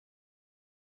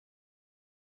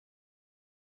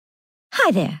Hi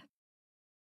there.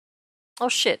 Oh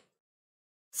shit.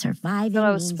 Surviving Thought I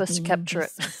was means supposed to being capture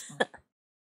it. resourceful.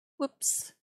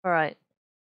 Whoops. Alright.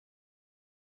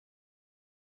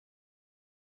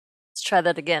 Let's try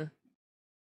that again.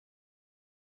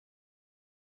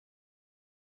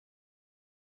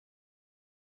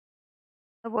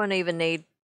 I won't even need.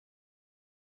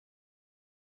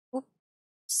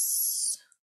 Oops.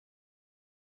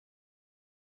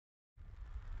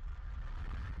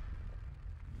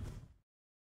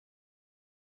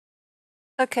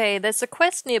 Okay, there's a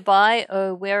quest nearby.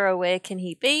 Oh, where can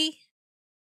he be?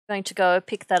 Going to go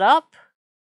pick that up.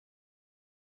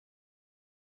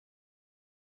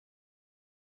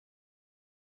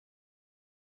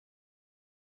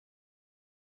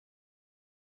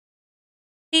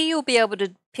 Here you'll be able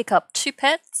to pick up 2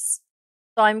 pets.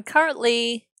 So I'm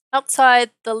currently outside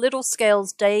the Little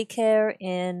Scales daycare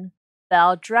in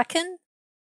Thaldraszus,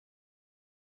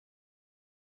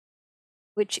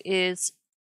 which is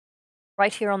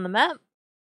right here on the map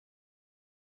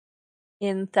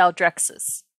in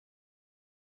Thaldraszus.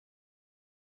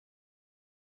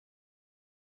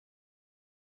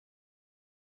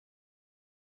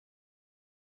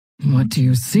 What do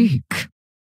you seek?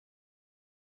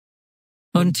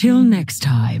 Until next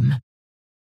time.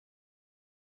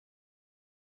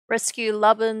 Rescue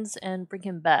Lubbins and bring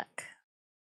him back.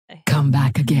 Okay. Come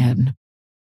back again.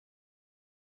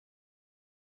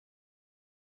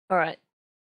 Alright.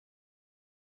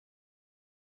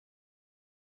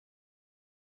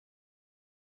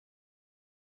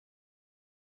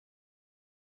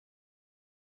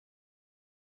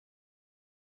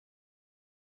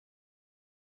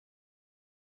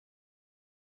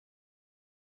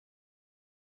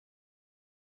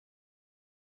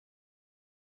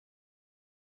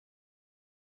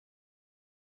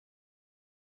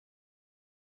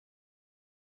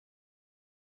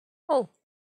 Oh.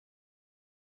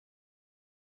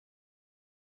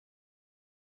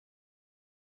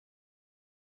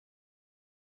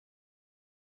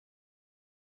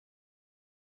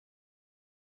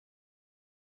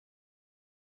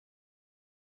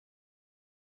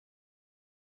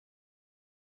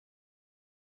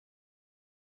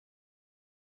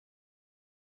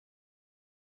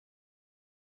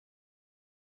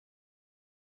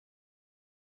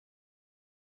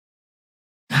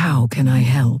 How can I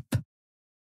help?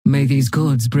 May these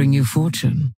goods bring you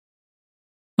fortune.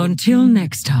 Until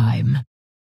next time.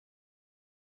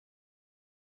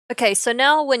 Okay, so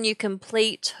now when you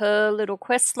complete her little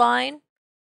quest line,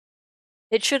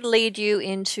 it should lead you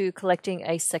into collecting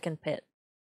a second pet.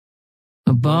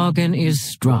 A bargain is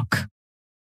struck.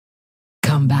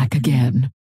 Come back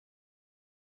again.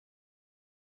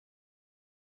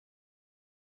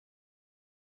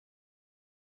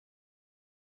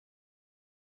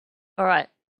 Alright,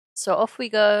 so off we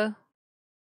go.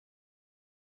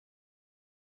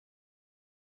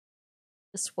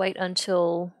 Just wait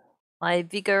until my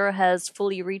vigor has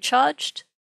fully recharged.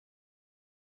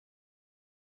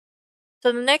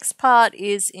 So the next part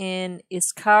is in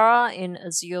Iskara in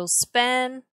Azul's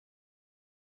Span.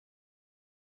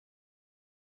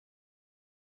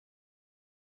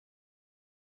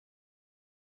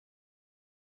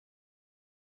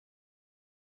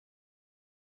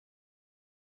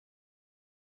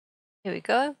 Here we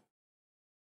go.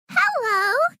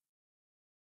 Hello.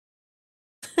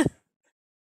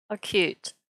 Oh,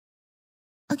 cute.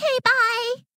 Okay,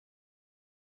 bye.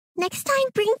 Next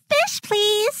time, bring fish,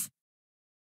 please.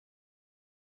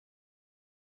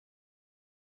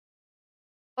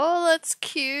 Oh, that's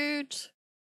cute.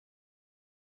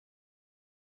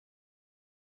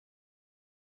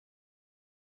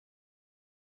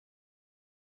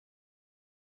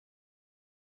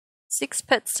 Six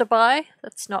pets to buy.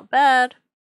 That's not bad.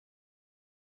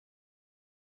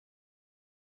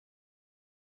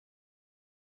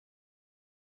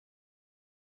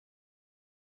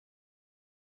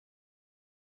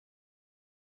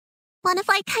 Wanna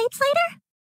fly kites later?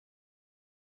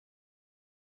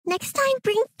 Next time,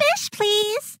 bring fish,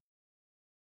 please.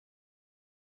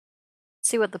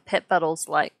 See what the pet battle's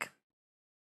like.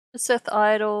 The Sith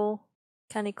Idol,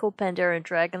 Canical Pandaren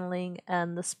Dragonling,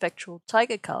 and the Spectral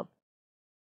Tiger Cub.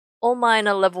 All mine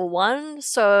are level 1,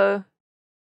 so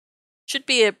should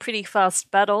be a pretty fast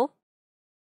battle.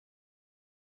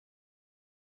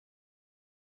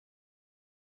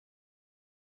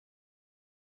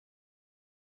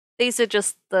 These are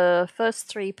just the first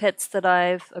 3 pets that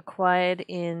I've acquired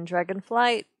in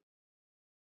Dragonflight.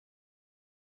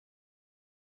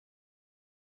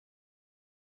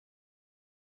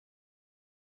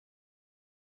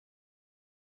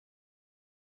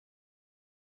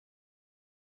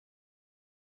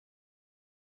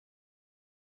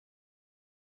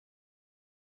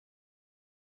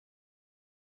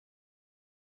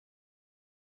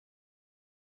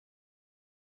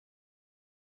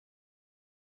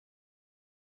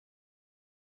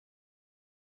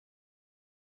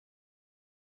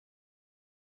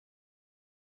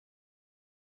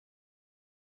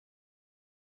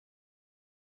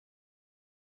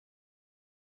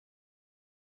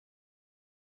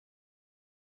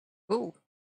 Ooh.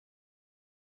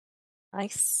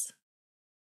 Nice.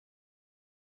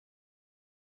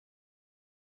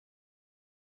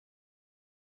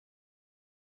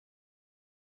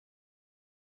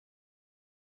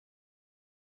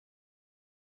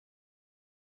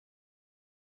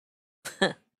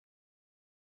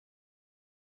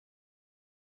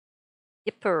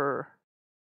 Yipper.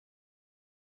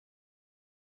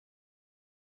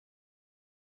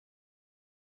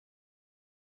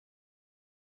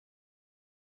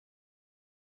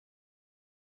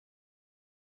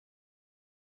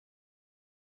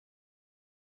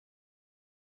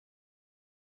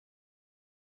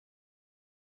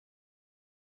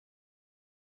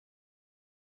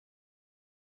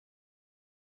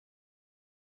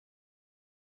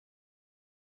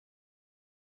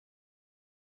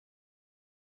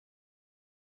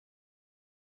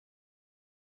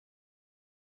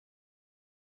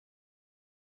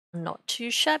 Not too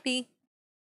shabby.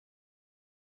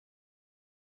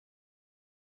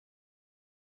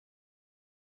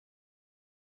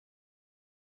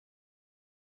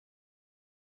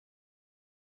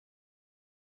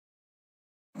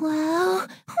 Whoa, what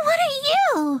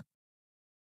are you?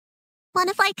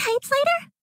 Wanna fly kites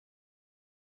later?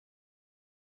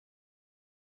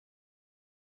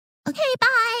 Okay,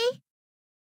 bye.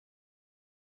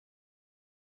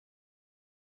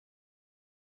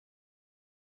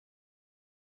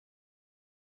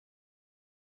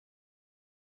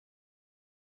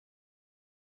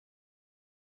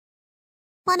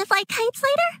 Wanna fly kites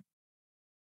later?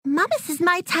 Mama says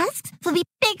my tusks will be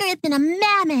bigger than a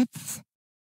mammoth's.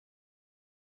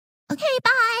 Okay,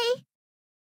 bye.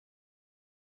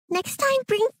 Next time,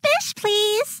 bring fish,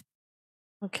 please.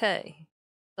 Okay.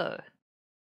 So.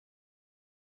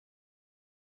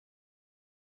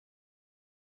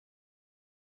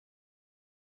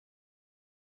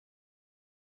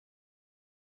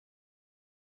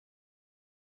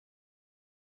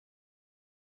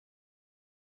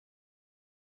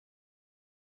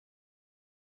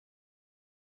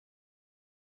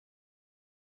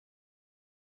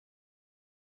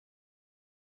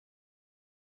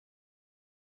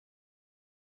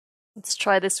 Let's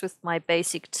try this with my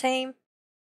basic team.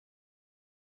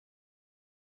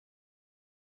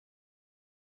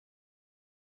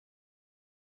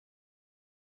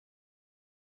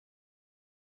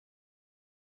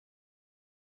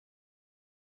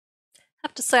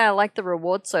 Have to say I like the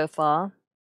reward so far.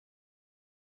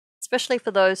 Especially for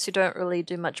those who don't really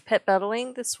do much pet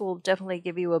battling, this will definitely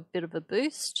give you a bit of a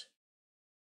boost.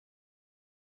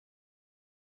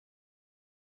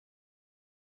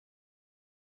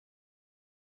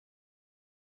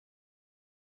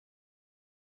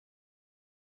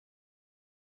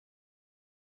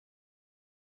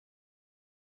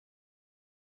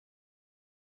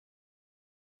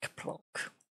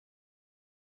 Kaplonk.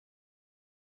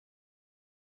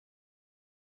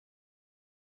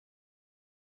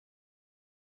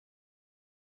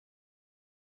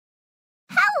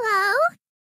 Hello.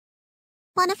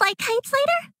 Wanna fly kites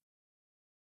later?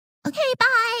 Okay,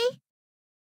 bye.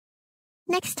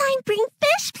 Next time, bring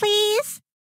fish, please.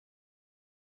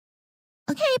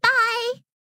 Okay, bye.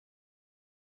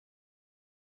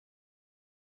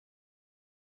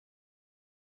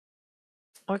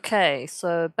 Okay,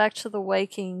 so back to the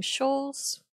waking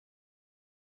shores.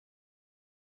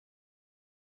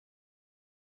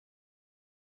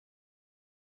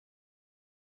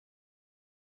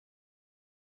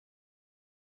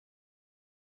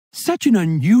 Such an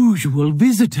unusual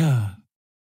visitor.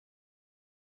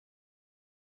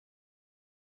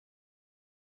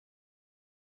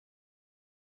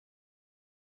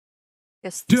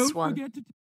 Guess this Don't one. forget to...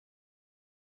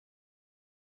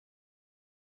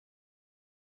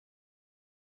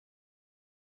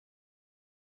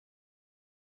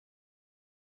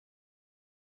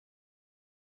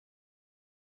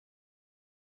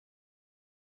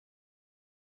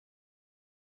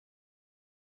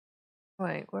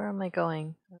 Wait, where am I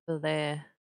going? Over there.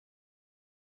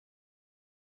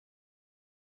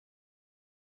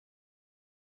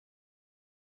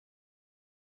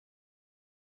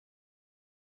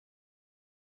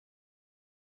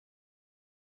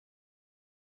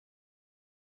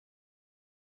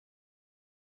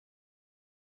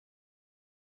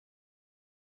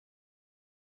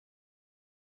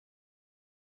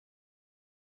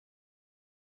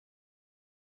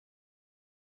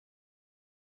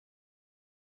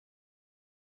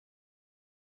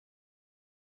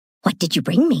 What did you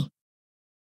bring me?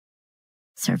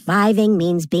 Surviving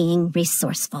means being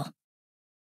resourceful.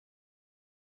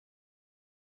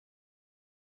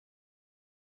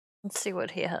 Let's see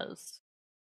what he has.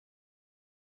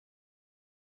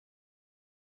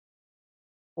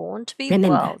 Born to be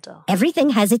Remember, wilder.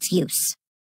 everything has its use.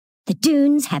 The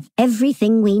dunes have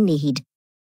everything we need.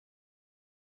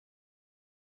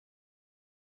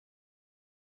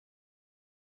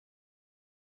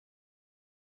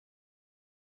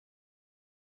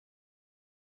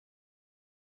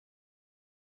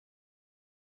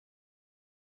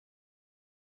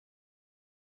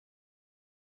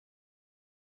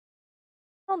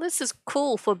 Oh, this is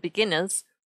cool for beginners.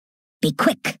 Be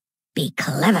quick. Be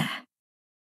clever.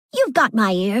 You've got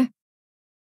my ear.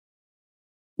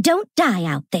 Don't die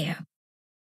out there.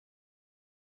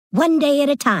 One day at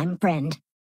a time, friend.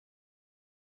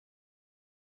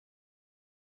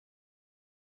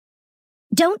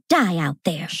 Don't die out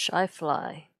there. Shy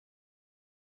fly.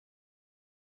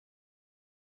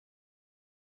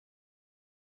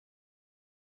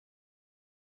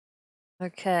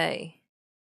 Okay.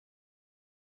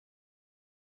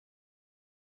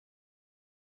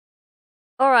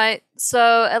 Alright,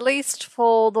 so at least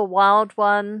for the wild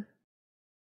one,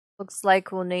 looks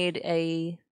like we'll need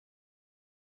a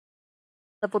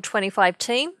level 25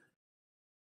 team.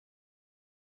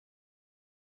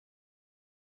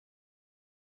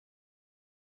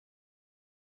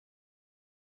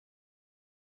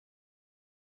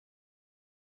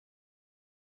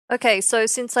 Okay, so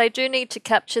since I do need to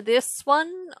capture this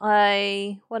one,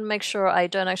 I want to make sure I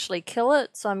don't actually kill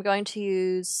it, so I'm going to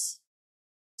use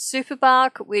Super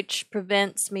Bark, which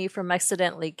prevents me from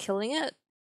accidentally killing it.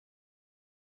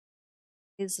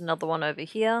 Here's another one over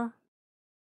here.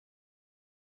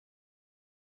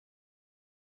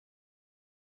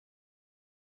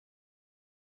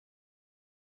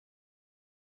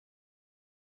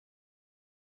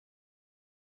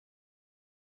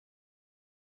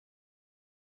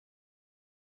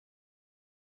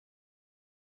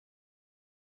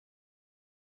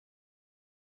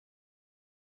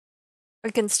 I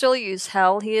can still use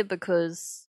Howl here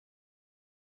because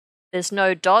there's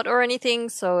no dot or anything,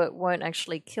 so it won't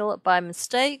actually kill it by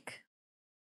mistake.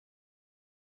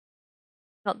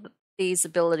 Not that these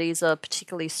abilities are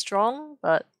particularly strong,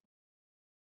 but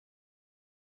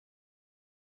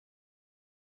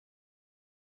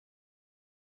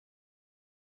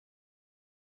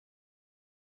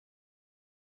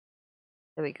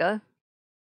there we go.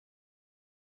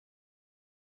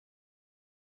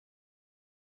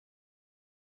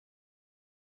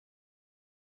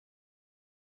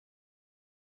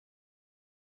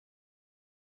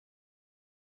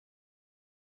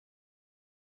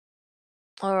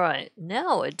 Alright,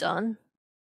 now we're done.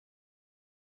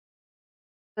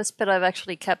 First pet I've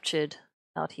actually captured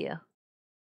out here.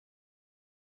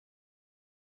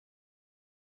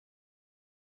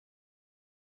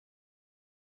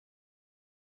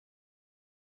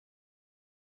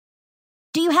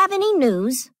 Do you have any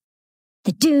news?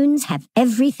 The dunes have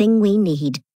everything we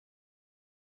need.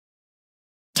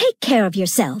 Take care of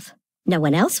yourself. No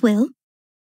one else will.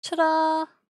 Ta-da!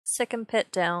 Second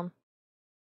pet down.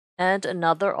 And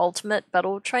another ultimate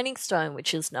battle training stone,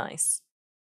 which is nice.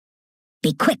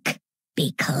 Be quick.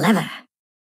 Be clever.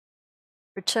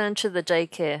 Return to the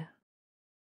daycare.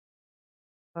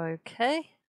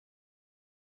 Okay.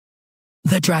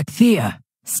 The Drakthea,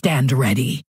 stand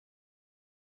ready.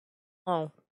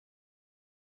 Oh.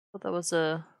 Thought that was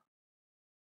a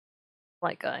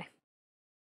white guy.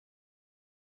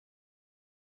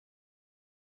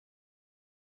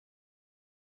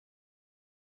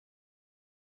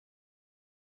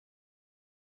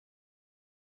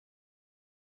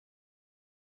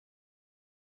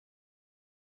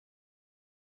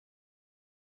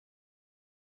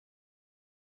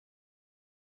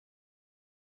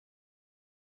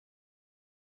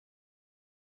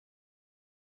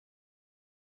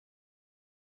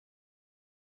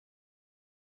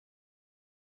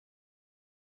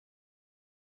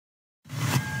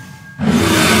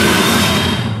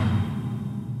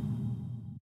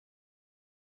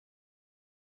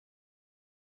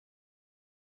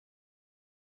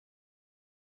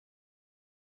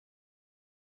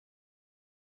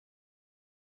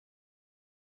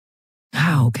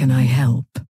 How can I help?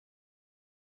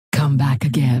 Come back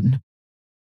again.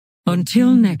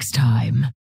 Until next time.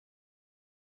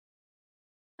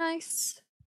 Nice.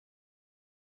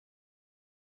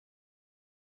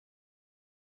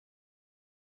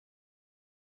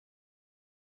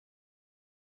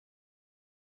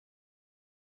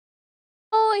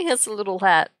 Oh, he has a little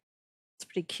hat. It's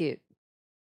pretty cute.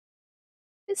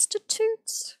 Mr.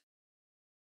 Toots.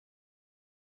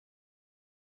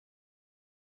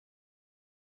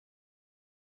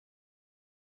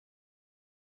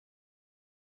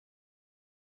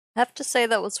 I have to say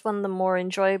that was one of the more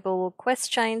enjoyable quest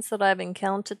chains that I've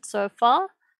encountered so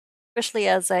far. especially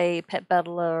as a pet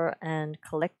battler and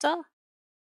collector.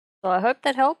 So I hope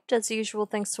that helped. As usual,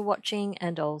 thanks for watching,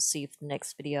 and I'll see you for the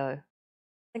next video.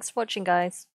 Thanks for watching,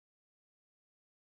 guys.